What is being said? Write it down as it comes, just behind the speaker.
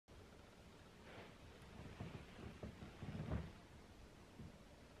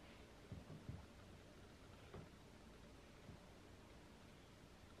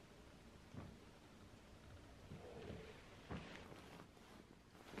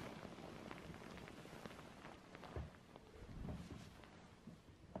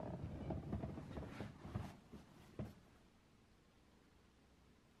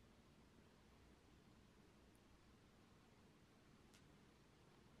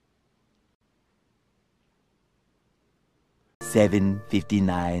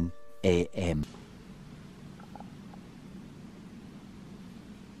7:59 a.m.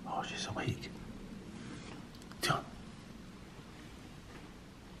 Oh, she's awake. Tiana.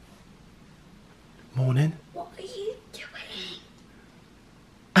 Morning. What are you doing?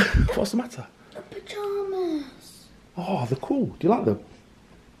 What's the matter? The pyjamas. Oh, they're cool. Do you like them?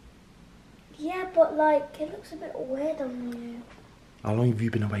 Yeah, but like, it looks a bit weird on you. How long have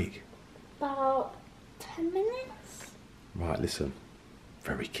you been awake? About 10 minutes? Right, listen.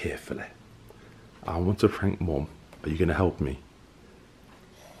 Very carefully. I want to prank Mum. Are you going to help me?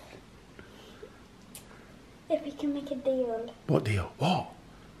 If we can make a deal. What deal? What?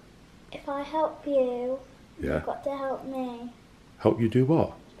 If I help you, Yeah. you've got to help me. Help you do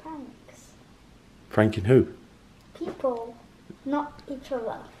what? Pranks. Pranking who? People, not each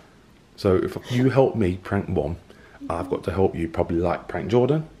other. So if you help me prank Mum, I've got to help you probably like prank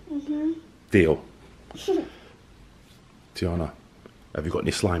Jordan? Mm-hmm. Deal. Tiana, have you got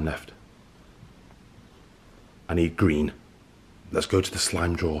any slime left? I need green. Let's go to the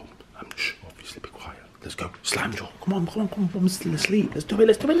slime drawer. Shh, obviously be quiet. Let's go. Slime drawer. Come on, Mum's still asleep. Let's do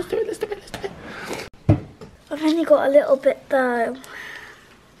it. I've only got a little bit though.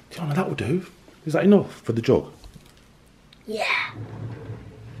 Tiana, that will do. Is that enough for the jug? Yeah.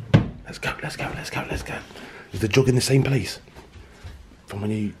 Let's go. Is the jug in the same place? From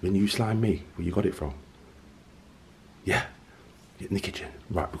when you slimed me, where you got it from? Yeah. In the kitchen.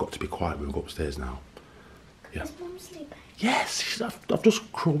 Right, we've got to be quiet. We'll go upstairs now. Yeah. Is Mum sleeping? Yes, I've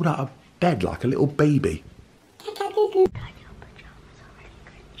just crawled out of bed like a little baby. Your pyjamas are really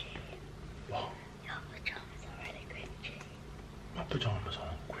cringy. What? Your pyjamas are really cringy. My pyjamas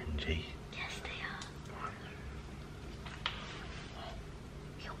aren't cringy. Yes, they are.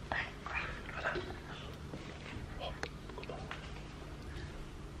 Your background. What? Come on.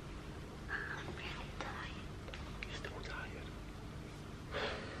 I'm really tired. You're still tired.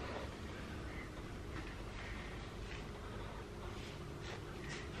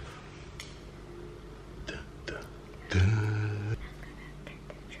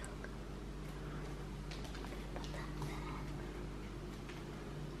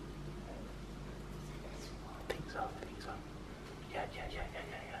 Think so. Yeah.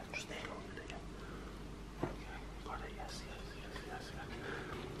 Just there, hold it again. Okay, got it, yes.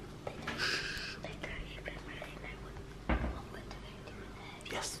 They don't even really know what we're doing.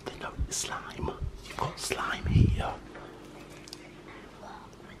 Yes, they know it's slime. You've got slime here.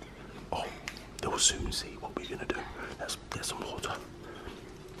 Oh, they'll soon see what we're gonna do. Let's get some water.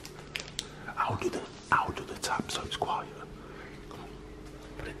 I'll do the tap so it's quiet. Come on.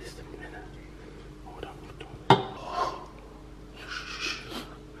 Put it this minute. Hold on.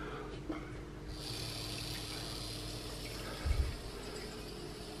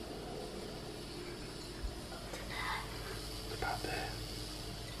 It's about there.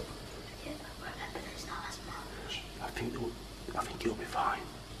 Yeah, but remember, there's not as much. I think it'll be fine.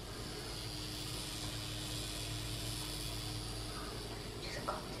 Just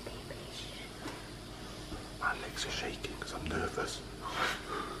got to be patient. My legs are shaking because I'm nervous.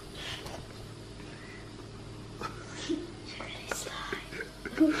 It's really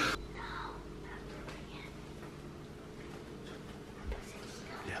slime.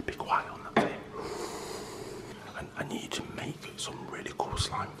 Yeah, be quiet on that thing. And I need to make some really cool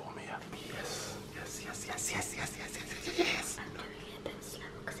slime for me. Yeah? Yes. I'm doing it a bit slow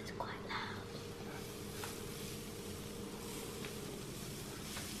because it's quite loud.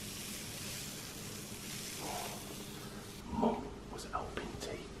 Mum was helping tea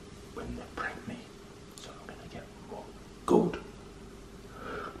when they pranked me, so I'm gonna get more good.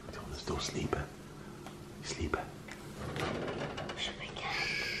 Tiona's still sleeping. You sleeping? Should we get?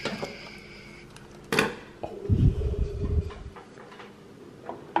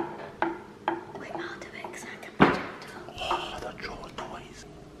 Wait, I'll do it because I can be gentle. Oh, that drawer noise.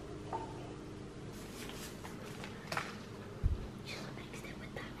 Just mixed it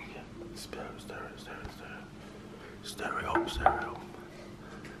with that. Yeah, stir it up.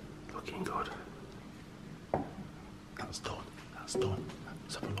 Looking good. That's done. Let's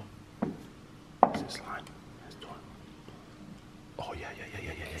have a look. Is it slime? It's done. Oh yeah.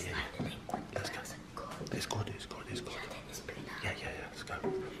 Let's go. It's good. Yeah, let's go.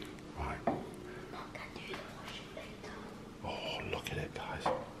 Right. Mom can do the washing later. Oh, look at it, guys.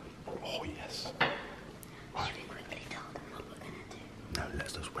 Oh, yes. Right. Should we quickly tell them what we're going to do? No,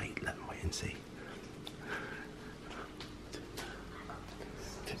 let's just wait. Let them wait and see.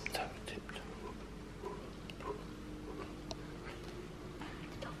 Tiptoe.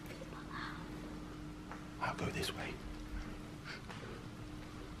 Don't feel loud. I'll go this way.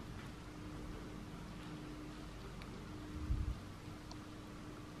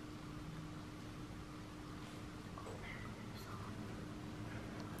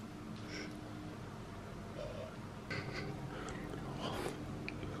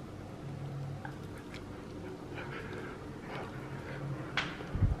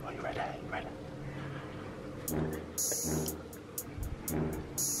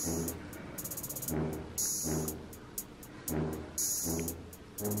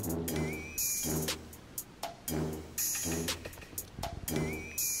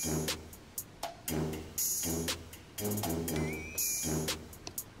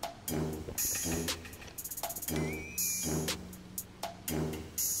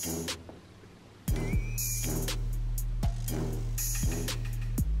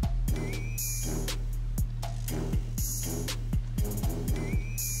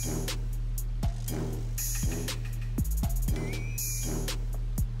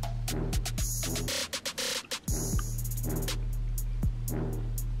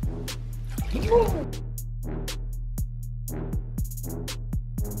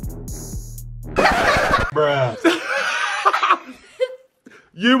 Bruh.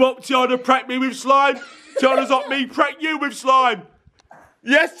 You want Tiana prank me with slime? Tiana's up me prank you with slime.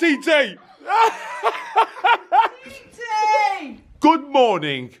 Yes, TT. TT! Good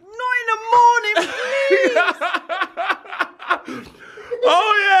morning. Not in the morning, please!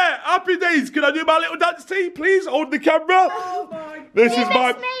 Oh yeah, happy days. Can I do my little dance team, please? Hold the camera. Oh my This Do is best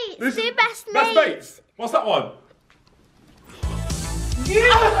my mates. this Do is- best best mates. mates. What's that one? You!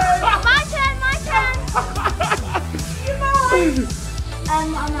 My turn, my turn. What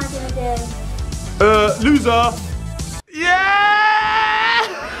am I gonna do? Loser. Yeah!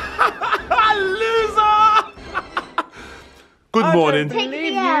 Loser! Good morning. I don't believe Take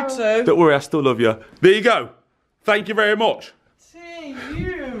me out. you two. Don't worry, I still love you. There you go. Thank you very much. See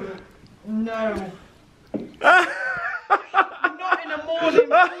you. No. Not in the morning,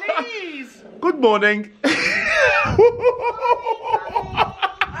 please. Good morning. I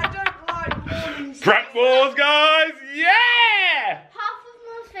don't like mornings. Prank wars, guys. Yeah! Half of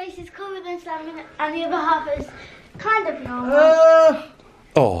Mom's face is covered in slime and the other half is kind of normal.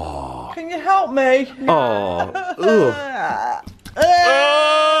 Oh. Can you help me? Oh. Ugh. Oh.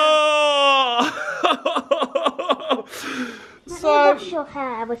 Let me So, wash your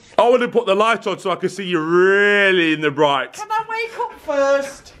hair with I want to put the light on so I can see you really in the bright. can I wake up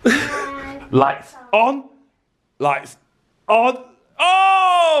first? slime. Lights on. Lights on.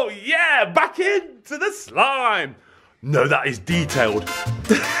 Oh, yeah. Back into the slime. No, that is detailed.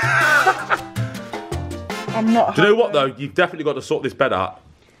 I'm not. Do you know what, though? You've definitely got to sort this bed out.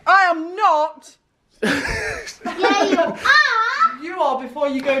 I am not. Yeah, you are. You are before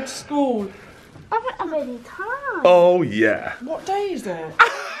you go to school. I haven't had any time. Oh, yeah. What day is it?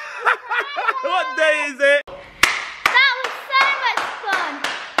 What day is it? That was so much fun.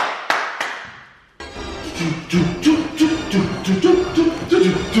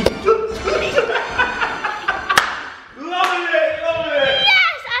 Loving it, loving it.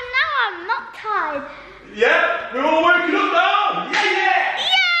 Yes, and now I'm not tired. Yeah, we're all waking up now. Yeah,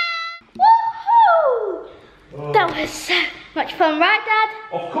 Yeah! Woohoo! That was so much fun, right, Dad?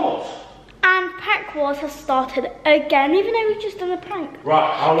 Of course. And prank wars has started again, even though we've just done a prank.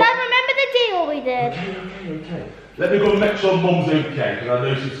 Right, Dad, remember the deal we did? Okay. Let me go and make sure Mum's okay, because I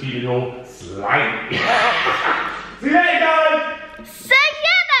know she's feeling all slimy. See you later, guys. So